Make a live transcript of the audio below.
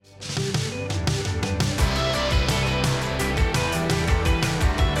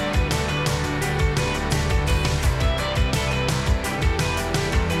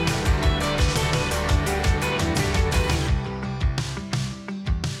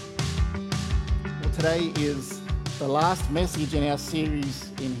Today is the last message in our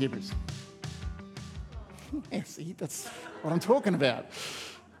series in Hebrews. Yeah, see, that's what I'm talking about.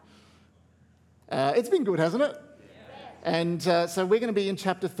 It's been good, hasn't it? And so we're going to be in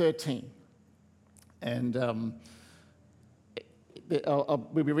chapter 13. And we'll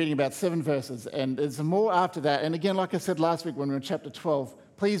be reading about 7 verses. And there's more after that. And again, like I said last week when we were in chapter 12,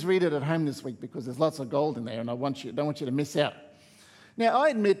 please read it at home this week because there's lots of gold in there and I don't want you to miss out. Now, I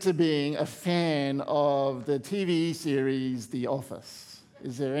admit to being a fan of the TV series The Office.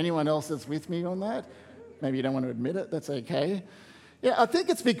 Is there anyone else that's with me on that? Maybe you don't want to admit it. That's okay. Yeah, I think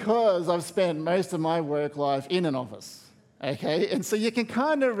it's because I've spent most of my work life in an office, okay? And so you can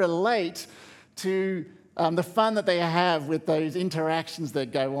kind of relate to the fun that they have with those interactions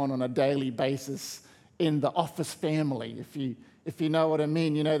that go on a daily basis in the office family, if you know what I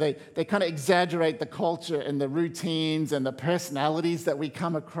mean. You know, they kind of exaggerate the culture and the routines and the personalities that we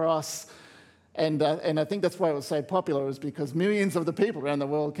come across. And I think that's why it was so popular, is because millions of the people around the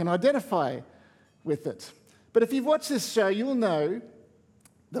world can identify with it. But if you've watched this show, you'll know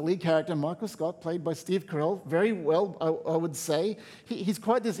the lead character, Michael Scott, played by Steve Carell, very well, I would say. He's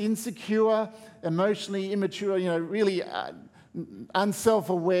quite this insecure, emotionally immature, really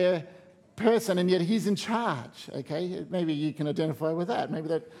unself-aware person, and yet he's in charge, okay? Maybe you can identify with that. Maybe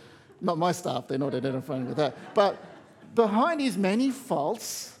that, not my staff, they're not identifying with that. But behind his many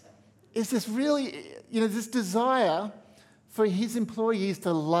faults is this really, this desire for his employees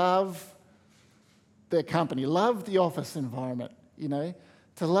to love their company, love the office environment,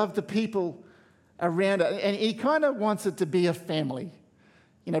 to love the people around it. And he kind of wants it to be a family,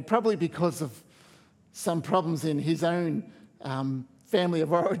 probably because of some problems in his own family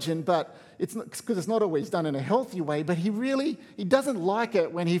of origin, but it's because it's not always done in a healthy way. But he doesn't like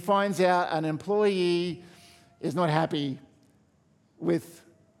it when he finds out an employee is not happy with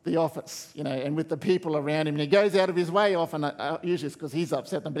the office, and with the people around him. And he goes out of his way often, usually it's because he's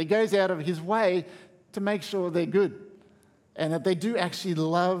upset them, but he goes out of his way to make sure they're good and that they do actually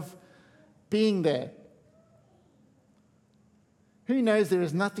love being there. Who knows, there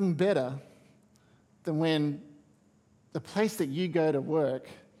is nothing better than when the place that you go to work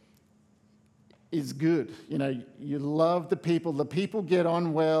is good. You love the people get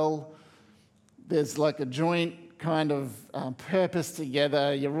on well, there's like a joint kind of purpose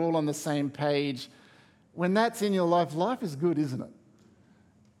together, you're all on the same page. When that's in your life, life is good, isn't it?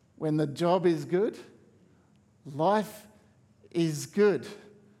 When the job is good, life is good.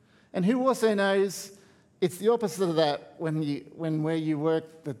 And who also knows it's the opposite of that when where you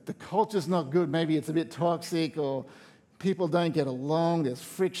work, the culture's not good, maybe it's a bit toxic or people don't get along, there's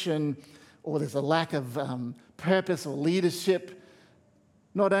friction, or there's a lack of purpose or leadership.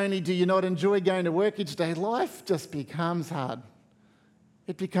 Not only do you not enjoy going to work each day, life just becomes hard.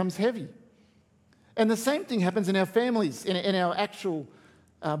 It becomes heavy. And the same thing happens in our families, in our actual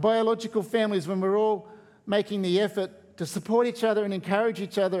biological families, when we're all making the effort to support each other and encourage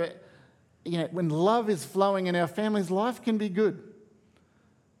each other. When love is flowing in our families, life can be good.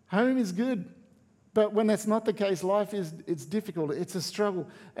 Home is good. But when that's not the case, life it's difficult. It's a struggle.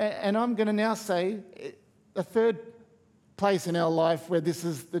 And I'm going to now say a third place in our life where this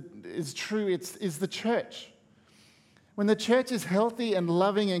is true is the church. When the church is healthy and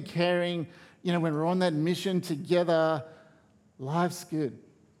loving and caring, when we're on that mission together, life's good.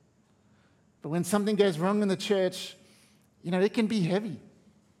 But when something goes wrong in the church, it can be heavy.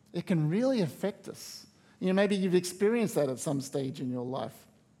 It can really affect us. Maybe you've experienced that at some stage in your life.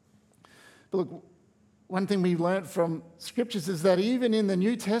 But look, one thing we learned from scriptures is that even in the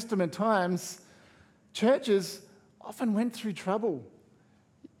New Testament times, churches often went through trouble.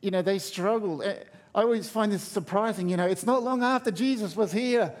 They struggled. I always find this surprising. It's not long after Jesus was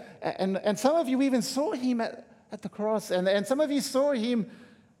here, and some of you even saw him at the cross, and some of you saw him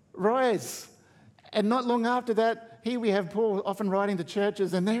rise. And not long after that, here we have Paul often writing to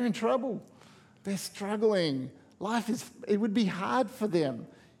churches, and they're in trouble. They're struggling. It would be hard for them.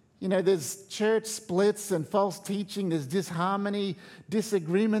 There's church splits and false teaching. There's disharmony,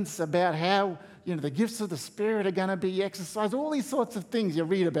 disagreements about how, the gifts of the Spirit are going to be exercised. All these sorts of things. You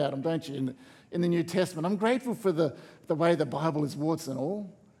read about them, don't you, in the New Testament. I'm grateful for the way the Bible is warts and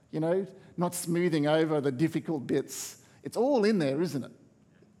all, not smoothing over the difficult bits. It's all in there, isn't it?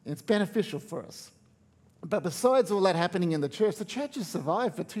 It's beneficial for us. But besides all that happening in the church has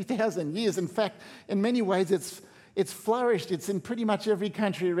survived for 2,000 years. In fact, in many ways, it's flourished. It's in pretty much every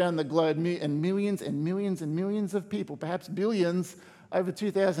country around the globe, and millions and millions and millions of people, perhaps billions, over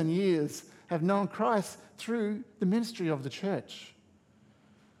 2,000 years, have known Christ through the ministry of the church.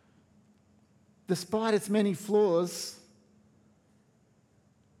 Despite its many flaws,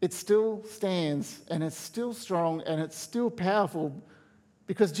 it still stands and it's still strong and it's still powerful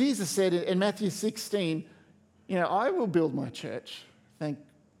because Jesus said in Matthew 16, I will build my church.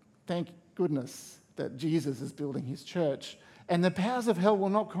 Thank goodness that Jesus is building his church, and the powers of hell will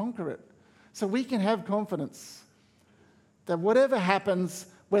not conquer it. So we can have confidence that whatever happens,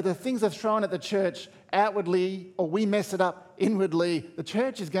 whether things are thrown at the church outwardly or we mess it up inwardly, the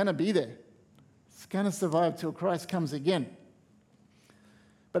church is going to be there. It's going to survive till Christ comes again.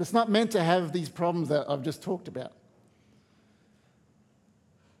 But it's not meant to have these problems that I've just talked about.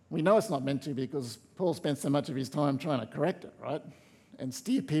 We know it's not meant to because Paul spent so much of his time trying to correct it, right? And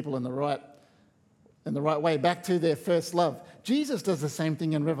steer people in the right way back to their first love. Jesus does the same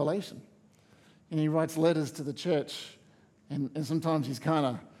thing in Revelation. And he writes letters to the church, and sometimes he's kind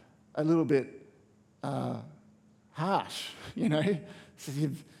of a little bit harsh, He says,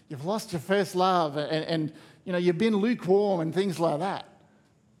 you've lost your first love, and you've been lukewarm and things like that.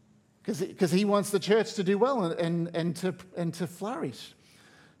 Because he wants the church to do well and to flourish.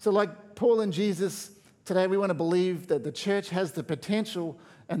 So like Paul and Jesus, today we want to believe that the church has the potential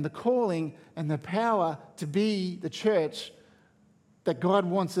and the calling and the power to be the church that God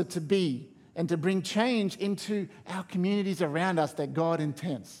wants it to be and to bring change into our communities around us that God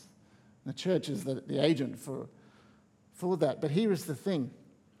intends. The church is the agent for that. But here is the thing.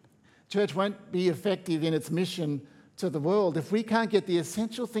 Church won't be effective in its mission to the world if we can't get the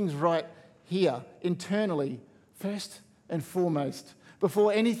essential things right here, internally, first and foremost.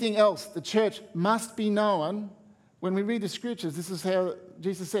 Before anything else, the church must be known. When we read the scriptures, this is how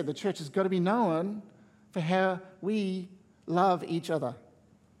Jesus said the church has got to be known for how we love each other.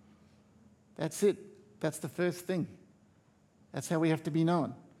 That's it. That's the first thing. That's how we have to be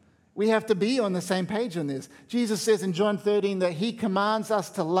known. We have to be on the same page on this. Jesus says in John 13 that he commands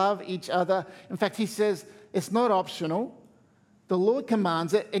us to love each other. In fact, he says it's not optional. The Lord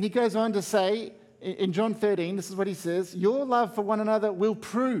commands it. And he goes on to say in John 13, this is what he says, your love for one another will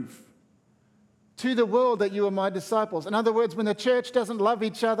prove to the world that you are my disciples. In other words, when the church doesn't love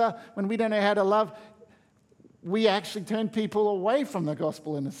each other, when we don't know how to love, we actually turn people away from the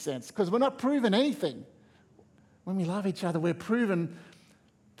gospel in a sense, because we're not proving anything. When we love each other, we're proven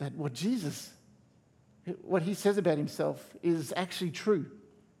that what he says about himself is actually true.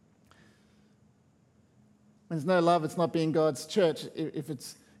 When there's no love, it's not being God's church. If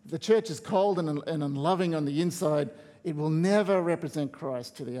the church is cold and unloving on the inside, it will never represent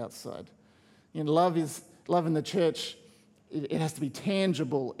Christ to the outside. Love in the church, it has to be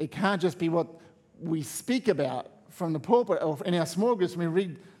tangible. It can't just be what we speak about from the pulpit or in our small groups when we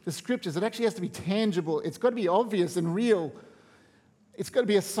read the scriptures. It actually has to be tangible. It's got to be obvious and real. It's got to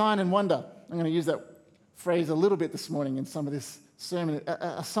be a sign and wonder. I'm going to use that phrase a little bit this morning in some of this sermon.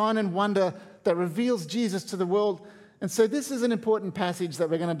 A sign and wonder that reveals Jesus to the world. And so this is an important passage that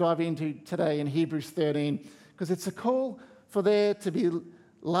we're going to dive into today in Hebrews 13, because it's a call for there to be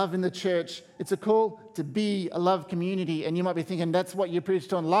love in the church. It's a call to be a love community. And you might be thinking, that's what you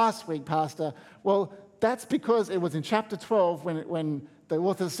preached on last week, Pastor. Well, that's because it was in chapter 12 when the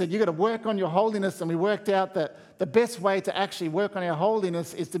author said, you've got to work on your holiness. And we worked out that the best way to actually work on our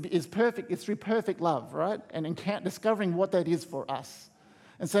holiness is through perfect love, right? And discovering what that is for us.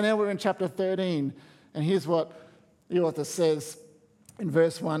 And so now we're in chapter 13. And here's what the author says in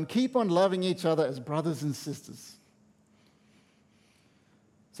verse 1, keep on loving each other as brothers and sisters.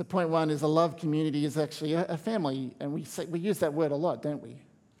 So point one is a love community is actually a family, and we use that word a lot, don't we?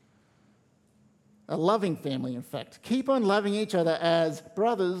 A loving family, in fact. Keep on loving each other as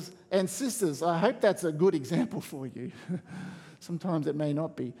brothers and sisters. I hope that's a good example for you. Sometimes it may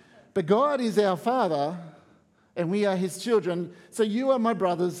not be. But God is our Father, and we are his children, so you are my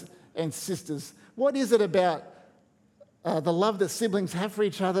brothers and sisters. What is it about the love that siblings have for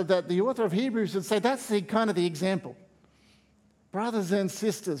each other that the author of Hebrews would say that's kind of the example? Brothers and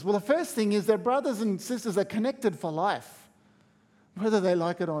sisters. Well, the first thing is that brothers and sisters are connected for life, whether they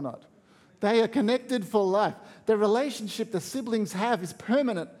like it or not. They are connected for life. The relationship the siblings have is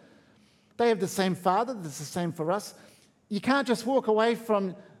permanent. They have the same father. That's the same for us. You can't just walk away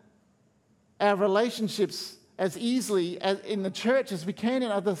from our relationships as easily in the church as we can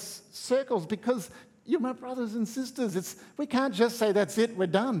in other circles, because you're my brothers and sisters. We can't just say, that's it, we're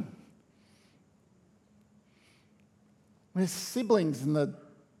done. We're siblings in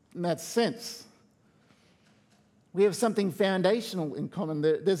that sense. We have something foundational in common.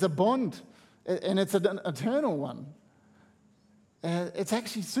 There's a bond, and it's an eternal one. It's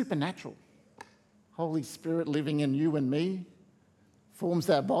actually supernatural. Holy Spirit living in you and me forms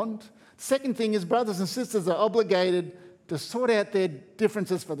that bond. Second thing is brothers and sisters are obligated to sort out their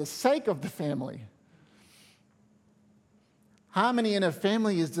differences for the sake of the family. Harmony in a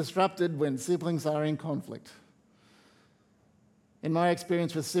family is disrupted when siblings are in conflict. In my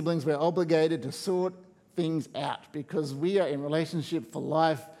experience with siblings, we're obligated to sort things out because we are in relationship for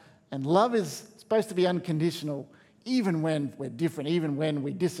life, and love is supposed to be unconditional, even when we're different, even when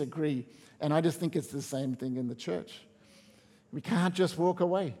we disagree. And I just think it's the same thing in the church. We can't just walk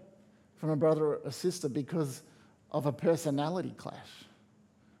away from a brother or a sister because of a personality clash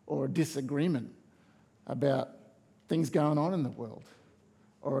or a disagreement about things going on in the world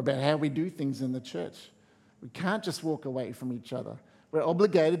or about how we do things in the church. We can't just walk away from each other. We're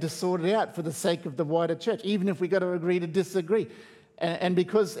obligated to sort it out for the sake of the wider church, even if we've got to agree to disagree. And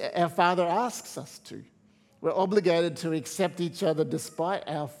because our Father asks us to, we're obligated to accept each other despite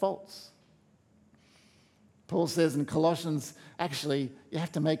our faults. Paul says in Colossians, actually, you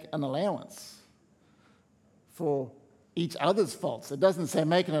have to make an allowance for each other's faults. It doesn't say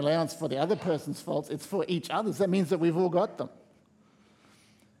make an allowance for the other person's faults, it's for each other's. That means that we've all got them.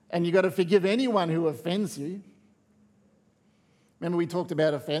 And you've got to forgive anyone who offends you. Remember we talked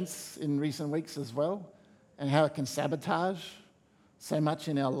about offense in recent weeks as well, and how it can sabotage so much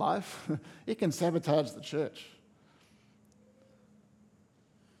in our life. It can sabotage the church.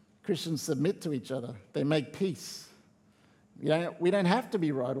 Christians submit to each other. They make peace. We don't have to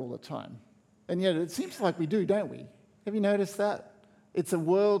be right all the time. And yet it seems like we do, don't we? Have you noticed that? It's a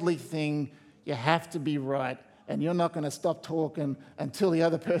worldly thing. You have to be right, and you're not going to stop talking until the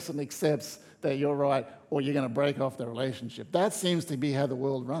other person accepts that you're right, or you're going to break off the relationship. That seems to be how the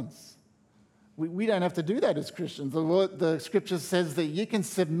world runs. We don't have to do that as Christians. The scripture says that you can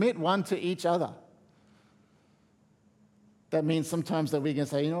submit one to each other. That means sometimes that we can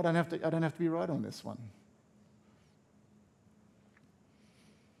say, you know what, I don't have to be right on this one.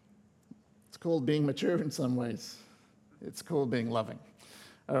 It's called being mature in some ways. It's called being loving.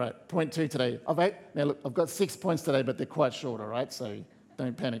 All right, point 2 today. Now look, I've got 6 points today, but they're quite short, all right? So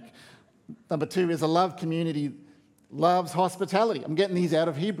don't panic. Number 2 is a love community loves hospitality. I'm getting these out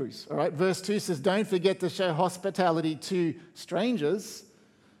of Hebrews, all right? Verse 2 says, don't forget to show hospitality to strangers,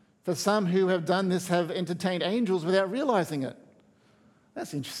 for some who have done this have entertained angels without realizing it.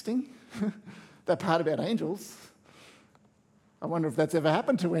 That's interesting. That part about angels. I wonder if that's ever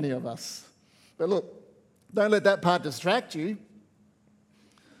happened to any of us. But look, don't let that part distract you,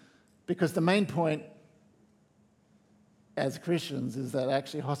 because the main point as Christians is that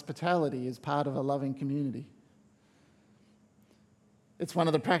actually hospitality is part of a loving community. It's one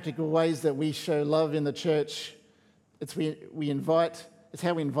of the practical ways that we show love in the church. It's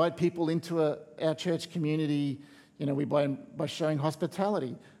how we invite people into our church community, by showing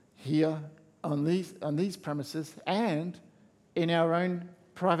hospitality here on these premises and in our own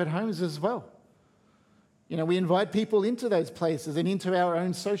private homes as well. We invite people into those places and into our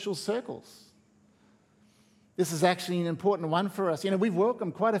own social circles. This is actually an important one for us. We've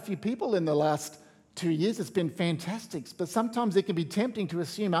welcomed quite a few people in the last 2 years. It's been fantastic. But sometimes it can be tempting to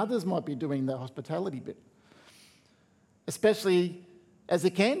assume others might be doing the hospitality bit, especially as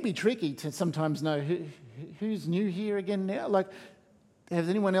it can be tricky to sometimes know who's new here again now. Like, has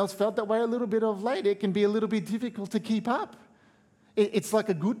anyone else felt that way a little bit of late? It can be a little bit difficult to keep up. It's like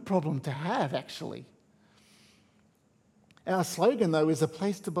a good problem to have, actually. Our slogan, though, is a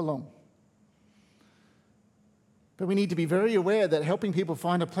place to belong. But we need to be very aware that helping people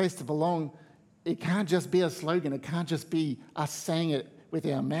find a place to belong, it can't just be a slogan. It can't just be us saying it with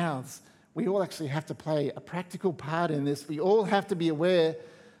our mouths. We all actually have to play a practical part in this. We all have to be aware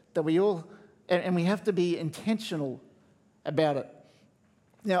that we have to be intentional about it.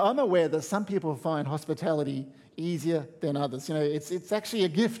 Now, I'm aware that some people find hospitality easier than others. It's actually a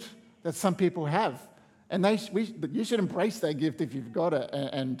gift that some people have. And you should embrace that gift if you've got it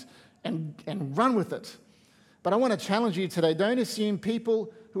and run with it. But I want to challenge you today. Don't assume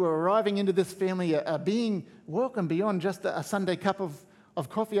people who are arriving into this family are being welcomed beyond just a Sunday cup of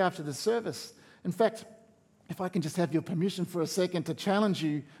coffee after the service. In fact, if I can just have your permission for a second to challenge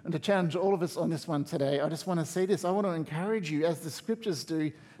you and to challenge all of us on this one today, I just want to say this. I want to encourage you, as the scriptures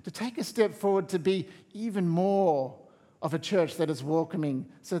do, to take a step forward to be even more of a church that is welcoming,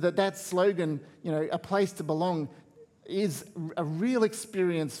 so that slogan, a place to belong, is a real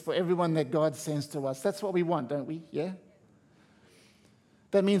experience for everyone that God sends to us. That's what we want, don't we? Yeah?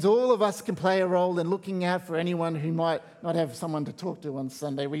 That means all of us can play a role in looking out for anyone who might not have someone to talk to on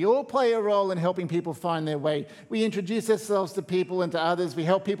Sunday. We all play a role in helping people find their way. We introduce ourselves to people and to others. We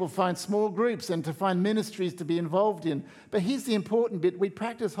help people find small groups and to find ministries to be involved in. But here's the important bit. We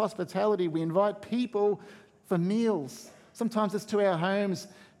practice hospitality. We invite people for meals. Sometimes it's to our homes,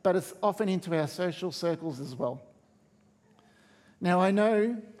 but it's often into our social circles as well. Now, I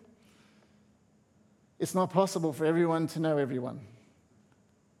know it's not possible for everyone to know everyone.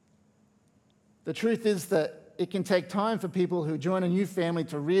 The truth is that it can take time for people who join a new family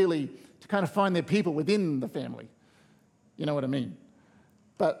to kind of find their people within the family. You know what I mean?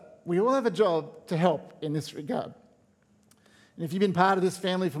 But we all have a job to help in this regard. And if you've been part of this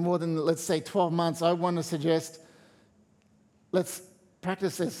family for more than, let's say, 12 months, I want to suggest let's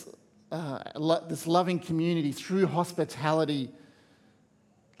practice this loving community through hospitality.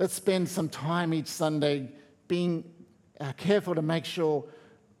 Let's spend some time each Sunday being careful to make sure,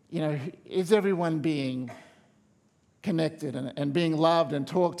 is everyone being connected and being loved and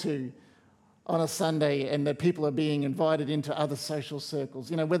talked to on a Sunday, and that people are being invited into other social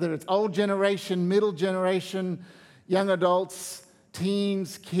circles. Whether it's old generation, middle generation, young adults,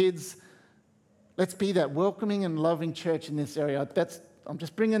 teens, kids. Let's be that welcoming and loving church in this area. I'm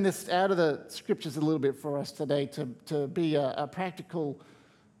just bringing this out of the scriptures a little bit for us today to be a practical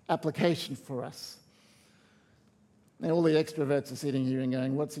application for us. Now, all the extroverts are sitting here and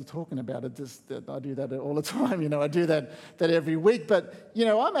going, what's he talking about? I do that all the time, I do that every week. But,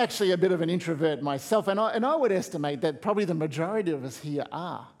 I'm actually a bit of an introvert myself, and I would estimate that probably the majority of us here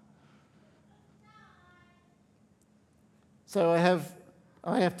are. So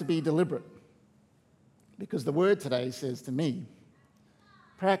I have to be deliberate, because the word today says to me,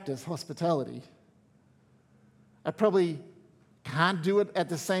 practice hospitality. I probably can't do it at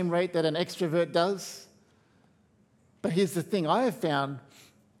the same rate that an extrovert does. But here's the thing, I have found,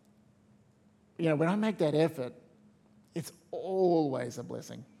 when I make that effort, it's always a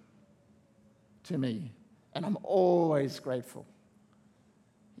blessing to me. And I'm always grateful.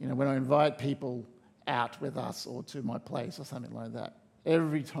 When I invite people out with us or to my place or something like that,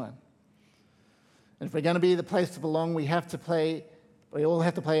 every time. And if we're going to be the place to belong, we all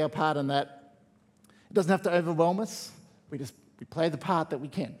have to play our part in that. It doesn't have to overwhelm us. We play the part that we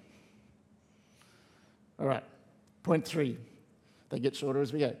can. All right, point 3. They get shorter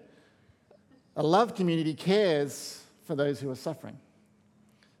as we go. A love community cares for those who are suffering.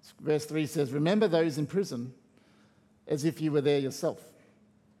 Verse 3 says, remember those in prison as if you were there yourself.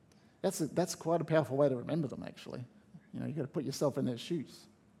 That's quite a powerful way to remember them, actually. You've got to put yourself in their shoes.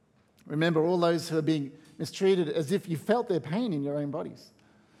 Remember all those who are being mistreated as if you felt their pain in your own bodies.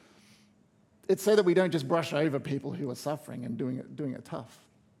 It's so that we don't just brush over people who are suffering and doing it tough.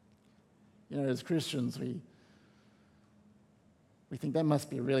 As Christians, we think that must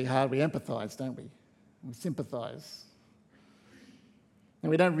be really hard. We empathize, don't we? We sympathize. And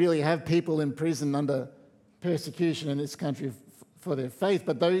we don't really have people in prison under persecution in this country for their faith,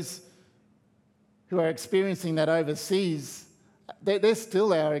 but those who are experiencing that overseas, they're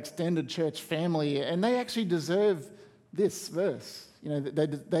still our extended church family, and they actually deserve this verse.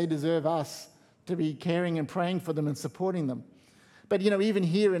 They deserve us to be caring and praying for them and supporting them. But, even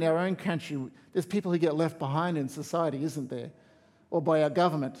here in our own country, there's people who get left behind in society, isn't there? Or by our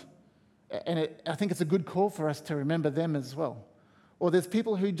government. And I think it's a good call for us to remember them as well. Or there's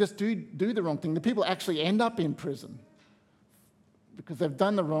people who just do the wrong thing. The people actually end up in prison because they've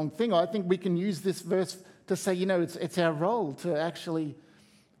done the wrong thing. I think we can use this verse to say, it's our role to actually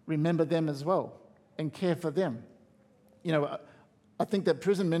remember them as well and care for them. I think that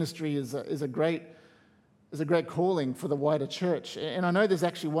prison ministry is a great calling for the wider church. And I know there's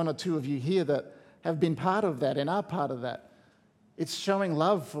actually one or two of you here that have been part of that and are part of that. It's showing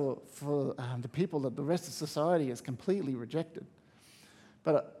love for the people that the rest of society has completely rejected.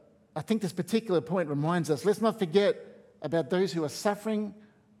 But I think this particular point reminds us, let's not forget about those who are suffering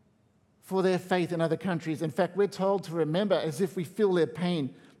for their faith in other countries. In fact, we're told to remember as if we feel their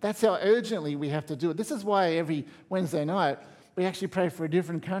pain. That's how urgently we have to do it. This is why every Wednesday night we actually pray for a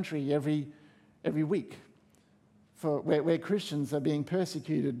different country every week, where Christians are being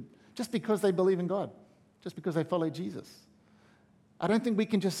persecuted just because they believe in God, just because they follow Jesus. I don't think we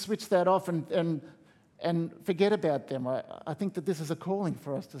can just switch that off and forget about them. I think that this is a calling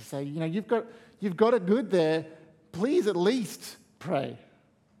for us to say, you've got it good there. Please at least pray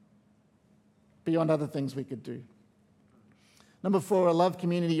beyond other things we could do. Number 4, a love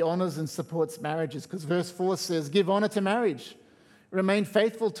community honors and supports marriages, because verse 4 says, give honor to marriage. Remain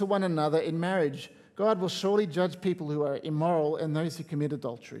faithful to one another in marriage. God will surely judge people who are immoral and those who commit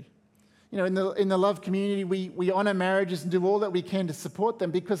adultery. In the love community, we honor marriages and do all that we can to support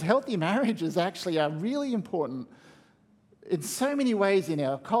them, because healthy marriages actually are really important in so many ways in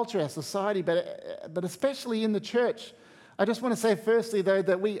our culture, our society, but especially in the church. I just want to say firstly, though,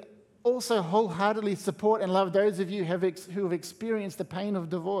 that we also wholeheartedly support and love those of you who have experienced the pain of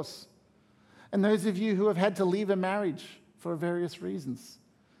divorce, and those of you who have had to leave a marriage for various reasons.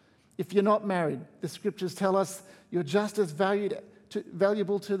 If you're not married, the scriptures tell us you're just as valued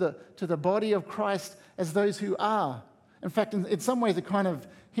valuable to the body of Christ as those who are. In fact, in some ways, it kind of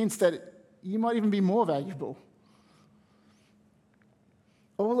hints that you might even be more valuable.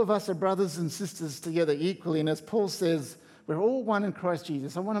 All of us are brothers and sisters together equally, and as Paul says, we're all one in Christ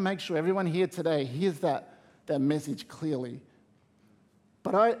Jesus. I want to make sure everyone here today hears that message clearly.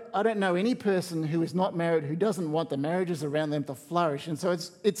 But I don't know any person who is not married who doesn't want the marriages around them to flourish. And so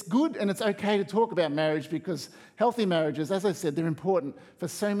it's good and it's okay to talk about marriage, because healthy marriages, as I said, they're important for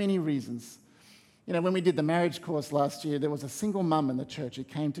so many reasons. You know, when we did the marriage course last year, there was a single mum in the church who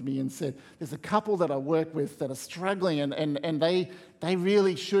came to me and said, there's a couple that I work with that are struggling and they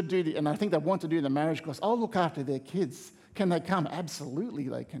really should do, and I think they want to do the marriage course. I'll look after their kids. Can they come? Absolutely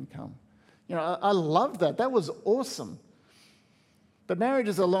they can come. You know, I love that. That was awesome. But marriage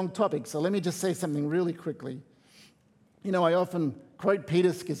is a long topic, so let me just say something really quickly. You know, I often quote Peter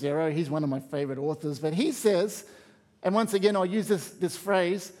Scazzero. He's one of my favorite authors, but he says, and once again I'll use this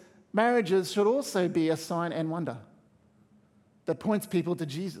phrase, marriages should also be a sign and wonder that points people to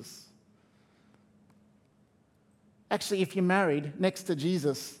Jesus. Actually, if you're married next to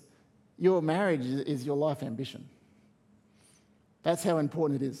Jesus, your marriage is your life ambition. That's how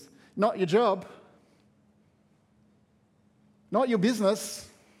important it is. Not your job, not your business.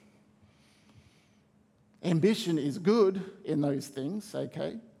 Ambition is good in those things,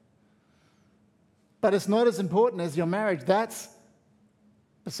 okay? But it's not as important as your marriage. That's,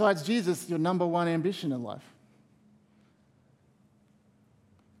 besides Jesus, your number one ambition in life.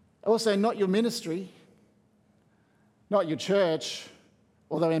 Also, not your ministry, not your church,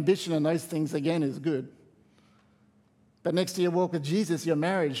 although ambition in those things, again, is good. But next to your walk with Jesus, your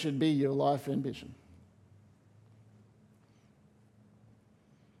marriage should be your life ambition.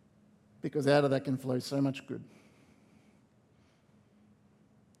 Because out of that can flow so much good.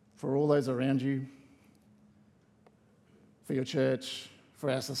 For all those around you, for your church, for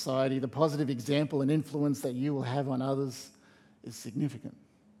our society, the positive example and influence that you will have on others is significant.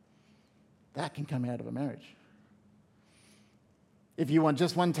 That can come out of a marriage. If you want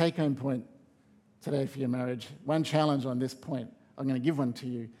just one take-home point today for your marriage, one challenge on this point, I'm going to give one to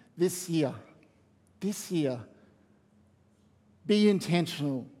you. This year, be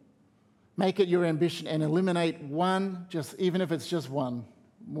intentional. Make it your ambition and eliminate one, just even if it's just one.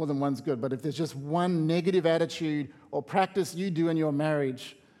 More than one's good, but if there's just one negative attitude or practice you do in your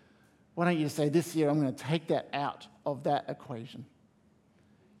marriage, why don't you say, this year I'm going to take that out of that equation?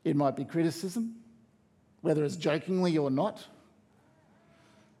 It might be criticism, whether it's jokingly or not.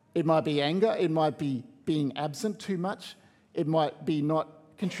 It might be anger. It might be being absent too much. It might be not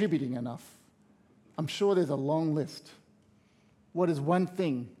contributing enough. I'm sure there's a long list. What is one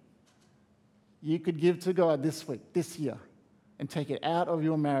thing you could give to God this week, this year, and take it out of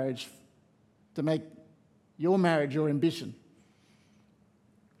your marriage to make your marriage your ambition?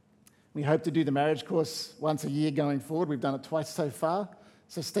 We hope to do the marriage course once a year going forward. We've done it twice so far,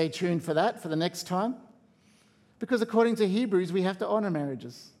 so stay tuned for that for the next time. Because according to Hebrews, we have to honour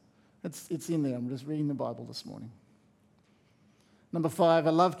marriages. It's in there. I'm just reading the Bible this morning. Number 5,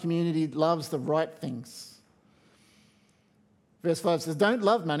 a love community loves the right things. Verse 5 says, don't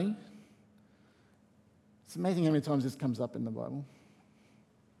love money. It's amazing how many times this comes up in the Bible.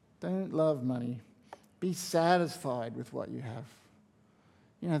 Don't love money. Be satisfied with what you have.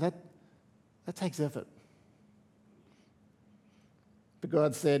 You know, that takes effort. But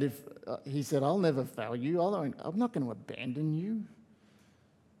God said, He said, I'll never fail you. I'm not going to abandon you.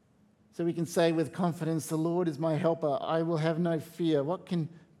 So we can say with confidence, the Lord is my helper. I will have no fear. What can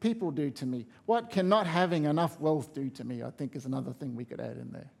people do to me? What can not having enough wealth do to me? I think is another thing we could add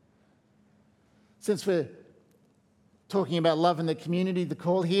in there. Since we're talking about love in the community, the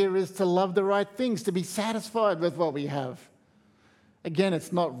call here is to love the right things, to be satisfied with what we have. Again,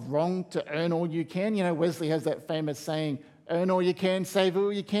 it's not wrong to earn all you can. You know, Wesley has that famous saying, earn all you can, save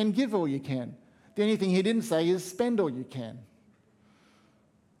all you can, give all you can. The only thing he didn't say is spend all you can.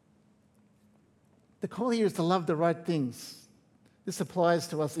 The call here is to love the right things. This applies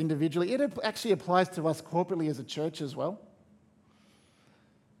to us individually. It actually applies to us corporately as a church as well.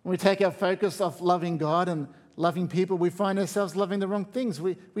 When we take our focus off loving God and loving people, we find ourselves loving the wrong things.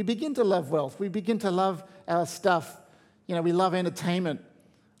 We begin to love wealth. We begin to love our stuff. You know, we love entertainment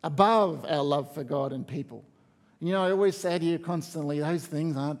above our love for God and people. You know, I always say to you constantly, those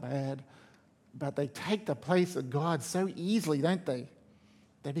things aren't bad, but they take the place of God so easily, don't they?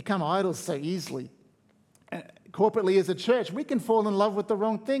 They become idols so easily. Corporately as a church, we can fall in love with the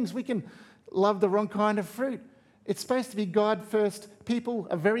wrong things. We can love the wrong kind of fruit. It's supposed to be God first, people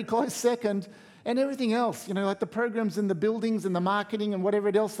a very close second, and everything else, you know, like the programs and the buildings and the marketing and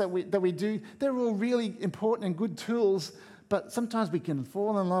whatever else that we do, they're all really important and good tools, but sometimes we can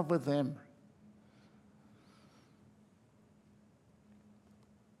fall in love with them.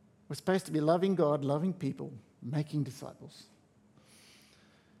 We're supposed to be loving God, loving people, making disciples.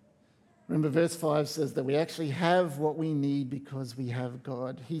 Remember, verse 5 says that we actually have what we need because we have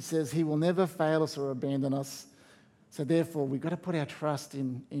God. He says he will never fail us or abandon us. So therefore, we've got to put our trust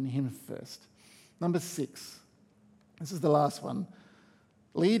in him first. Number 6. This is the last one.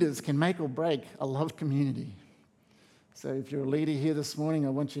 Leaders can make or break a loved community. So if you're a leader here this morning, I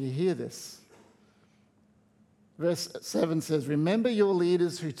want you to hear this. Verse 7 says, remember your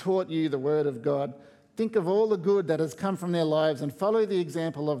leaders who taught you the word of God. Think of all the good that has come from their lives and follow the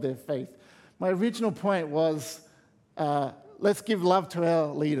example of their faith. My original point was, let's give love to our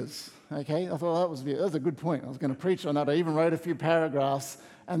leaders. Okay, I thought that was a good point. I was going to preach on that. I even wrote a few paragraphs.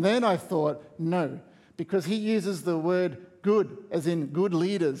 And then I thought, no, because he uses the word good, as in good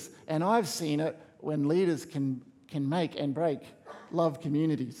leaders. And I've seen it when leaders can make and break love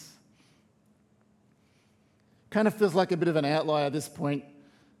communities. Kind of feels like a bit of an outlier at this point.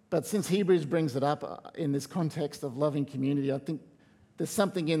 But since Hebrews brings it up in this context of loving community, I think there's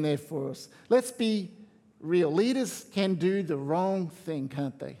something in there for us. Let's be real. Leaders can do the wrong thing,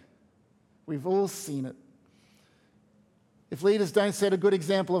 can't they? We've all seen it. If leaders don't set a good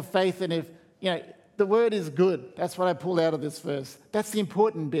example of faith, and if, the word is good. That's what I pulled out of this verse. That's the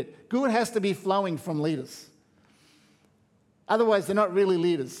important bit. Good has to be flowing from leaders. Otherwise, they're not really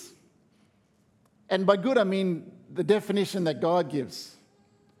leaders. And by good, I mean the definition that God gives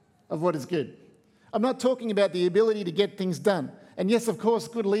of what is good. I'm not talking about the ability to get things done. And yes, of course,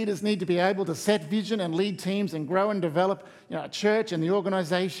 good leaders need to be able to set vision and lead teams and grow and develop a church and the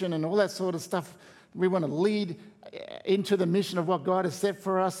organization and all that sort of stuff. We want to lead into the mission of what God has set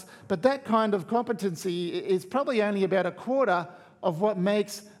for us. But that kind of competency is probably only about a quarter of what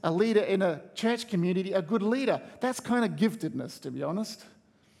makes a leader in a church community a good leader. That's kind of giftedness, to be honest.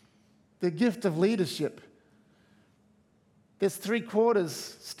 The gift of leadership. There's 3/4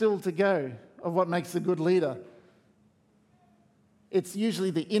 still to go of what makes a good leader. It's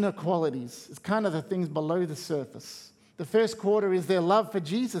usually the inner qualities. It's kind of the things below the surface. The first quarter is their love for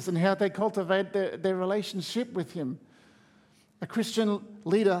Jesus and how they cultivate their relationship with him. A Christian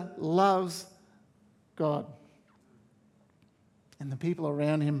leader loves God. And the people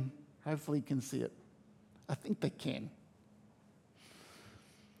around him hopefully can see it. I think they can.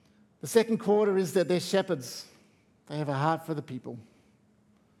 The second quarter is that they're shepherds. They have a heart for the people.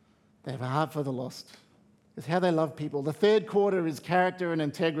 They have a heart for the lost. It's how they love people. The third quarter is character and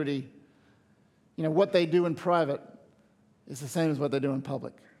integrity. What they do in private is the same as what they do in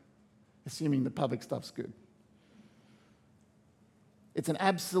public, assuming the public stuff's good. It's an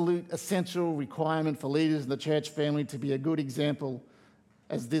absolute essential requirement for leaders in the church family to be a good example,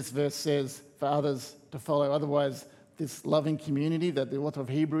 as this verse says, for others to follow. Otherwise, this loving community that the author of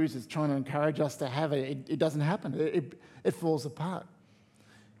Hebrews is trying to encourage us to have, it doesn't happen. It falls apart.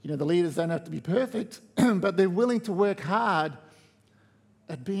 The leaders don't have to be perfect, but they're willing to work hard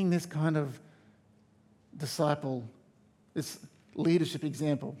at being this kind of disciple, this leadership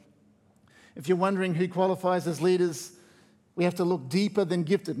example. If you're wondering who qualifies as leaders, we have to look deeper than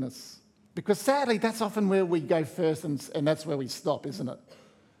giftedness. Because sadly, that's often where we go first and that's where we stop, isn't it?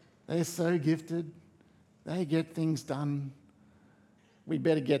 They're so gifted. They get things done. We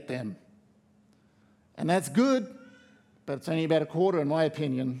better get them. And that's good, but it's only about a quarter, in my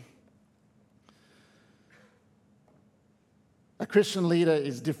opinion. A Christian leader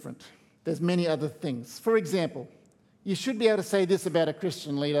is different. There's many other things. For example, you should be able to say this about a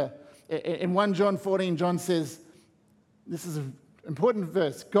Christian leader. In 1 John 14, John says, this is an important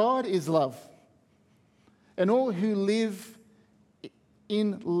verse, God is love. And all who live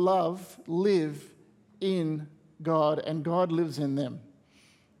in love live in God, and God lives in them.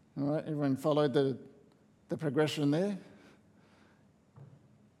 All right, everyone followed the progression there?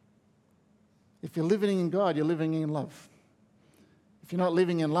 If you're living in God, you're living in love. If you're not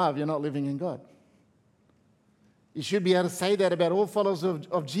living in love, you're not living in God. You should be able to say that about all followers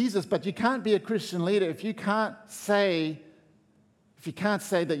of Jesus, but you can't be a Christian leader if you can't say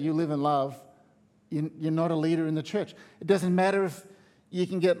that you live in love. You're not a leader in the church. It doesn't matter if you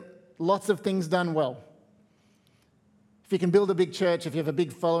can get lots of things done well. If you can build a big church, if you have a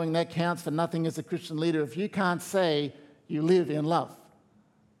big following, that counts for nothing as a Christian leader if you can't say you live in love,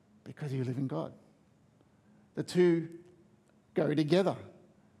 because you live in God. The two go together.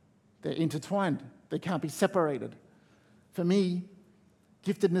 They're intertwined. They can't be separated. For me,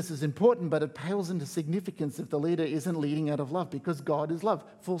 giftedness is important, but it pales into significance if the leader isn't leading out of love, because God is love.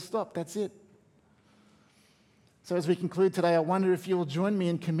 Full stop. That's it. So as we conclude today, I wonder if you'll join me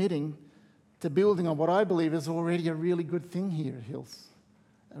in committing to building on what I believe is already a really good thing here at Hills.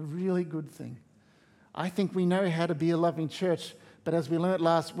 A really good thing. I think we know how to be a loving church, but as we learnt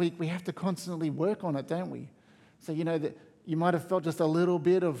last week, we have to constantly work on it, don't we? So, that you might have felt just a little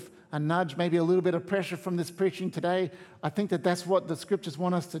bit of a nudge, maybe a little bit of pressure from this preaching today. I think that's what the scriptures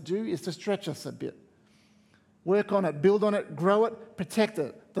want us to do, is to stretch us a bit. Work on it, build on it, grow it, protect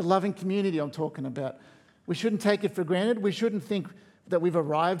it. The loving community I'm talking about. We shouldn't take it for granted. We shouldn't think that we've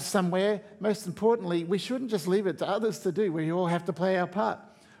arrived somewhere. Most importantly, we shouldn't just leave it to others to do. We all have to play our part.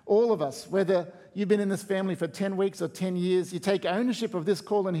 All of us, whether you've been in this family for 10 weeks or 10 years, you take ownership of this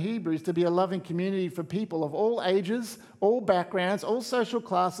call in Hebrews to be a loving community for people of all ages, all backgrounds, all social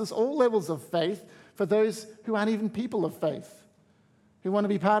classes, all levels of faith, for those who aren't even people of faith, who want to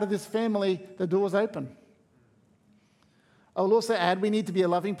be part of this family. The door's open. I will also add, we need to be a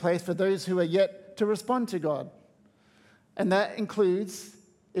loving place for those who are yet to respond to God. And that includes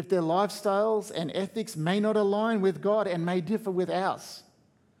if their lifestyles and ethics may not align with God and may differ with ours.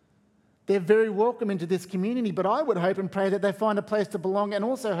 They're very welcome into this community, but I would hope and pray that they find a place to belong, and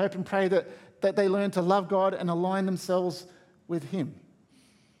also hope and pray that they learn to love God and align themselves with Him.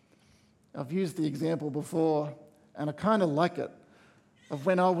 I've used the example before, and I kind of like it, of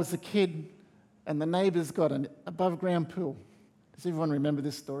when I was a kid and the neighbours got an above-ground pool. Does everyone remember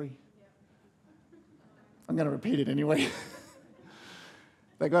this story? I'm going to repeat it anyway.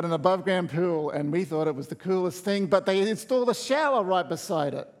 They got an above-ground pool, and we thought it was the coolest thing, but they installed a shower right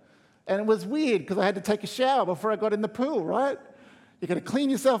beside it. And it was weird because I had to take a shower before I got in the pool, right? You've got to clean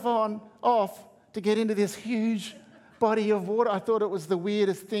yourself off to get into this huge body of water. I thought it was the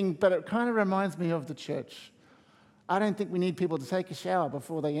weirdest thing, but it kind of reminds me of the church. I don't think we need people to take a shower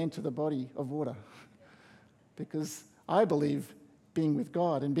before they enter the body of water, because I believe being with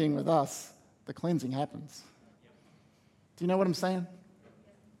God and being with us, the cleansing happens. Do you know what I'm saying?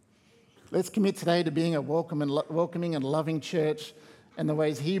 Let's commit today to being a welcoming and loving church in the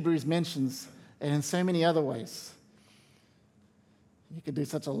ways Hebrews mentions, and in so many other ways. You could do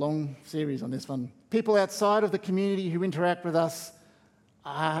such a long series on this one. People outside of the community who interact with us,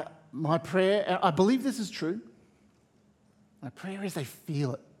 my prayer, I believe this is true, my prayer is they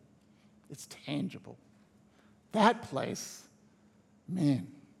feel it. It's tangible. That place, man,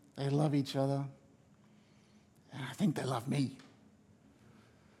 they love each other, and I think they love me.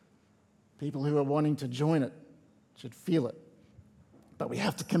 People who are wanting to join it should feel it. But we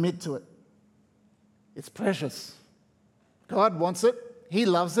have to commit to it. It's precious. God wants it. He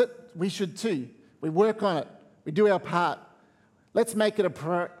loves it. We should too. We work on it. We do our part. Let's make it a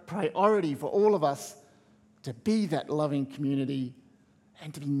priority for all of us to be that loving community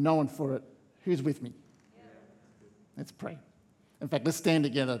and to be known for it. Who's with me? Let's pray. In fact, let's stand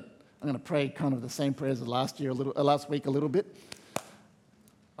together. I'm going to pray kind of the same prayers as last week a little bit.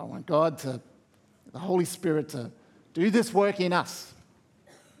 I want God the Holy Spirit to do this work in us.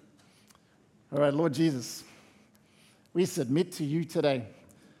 All right, Lord Jesus, we submit to you today.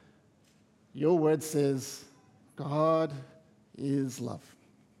 Your word says, God is love.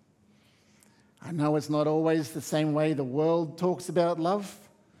 I know it's not always the same way the world talks about love.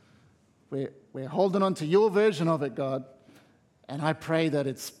 We're holding on to your version of it, God, and I pray that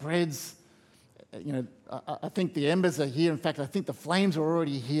it spreads. I think the embers are here. In fact, I think the flames are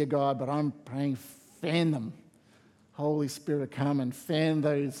already here, God, but I'm praying, fan them. Holy Spirit, come and fan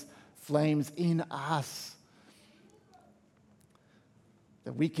those flames in us,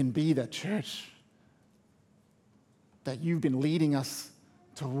 that we can be the church that you've been leading us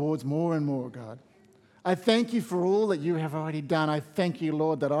towards more and more, God. I thank you for all that you have already done. I thank you,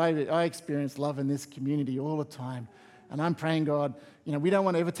 Lord, that I experience love in this community all the time. And I'm praying, God, we don't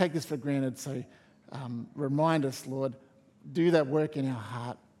want to ever take this for granted, so remind us, Lord, do that work in our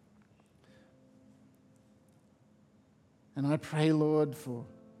heart. And I pray, Lord, for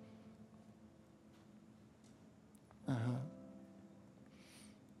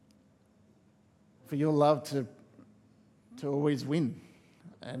your love to always win,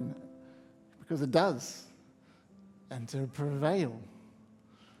 and because it does, and to prevail,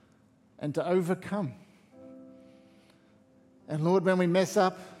 and to overcome. And Lord, when we mess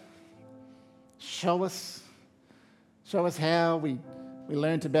up, show us how. We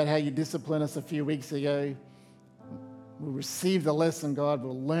learned about how you disciplined us a few weeks ago. We'll receive the lesson, God.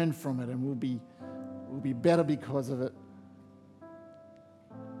 We'll learn from it, and we'll be better because of it.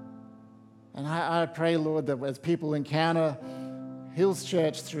 And I pray, Lord, that as people encounter Hills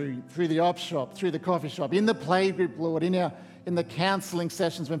Church through the op shop, through the coffee shop, in the play group, Lord, in the counselling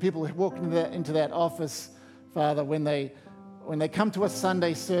sessions, when people walk into that office, Father, when they come to a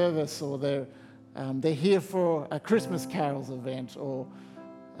Sunday service, or they're here for a Christmas carols event, or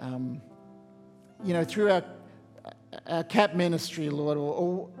through our CAP ministry, Lord,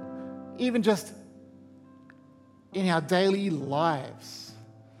 or even just in our daily lives,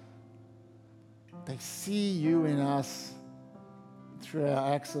 they see you in us through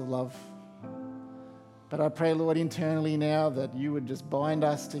our acts of love. But I pray, Lord, internally now that you would just bind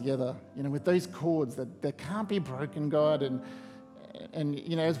us together, with those cords that can't be broken, God. And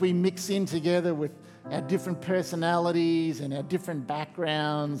as we mix in together with our different personalities and our different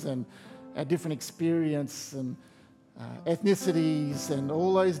backgrounds and our different experience and ethnicities and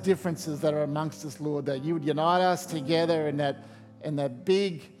all those differences that are amongst us, Lord, that you would unite us together in that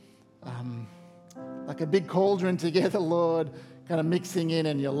big, like a big cauldron together, Lord, kind of mixing in,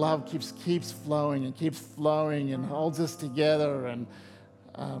 and your love keeps flowing and holds us together and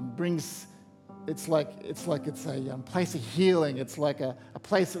brings. It's like it's a place of healing. It's like a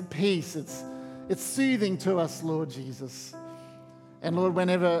place of peace. It's soothing to us, Lord Jesus. And Lord,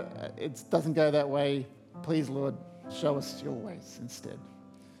 whenever it doesn't go that way, please, Lord, show us your ways instead.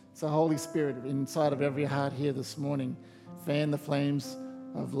 So Holy Spirit, inside of every heart here this morning, fan the flames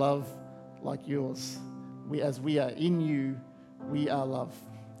of love like yours. As we are in you, we are love.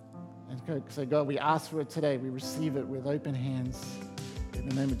 And so God, we ask for it today. We receive it with open hands in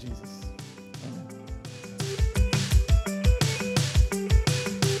the name of Jesus.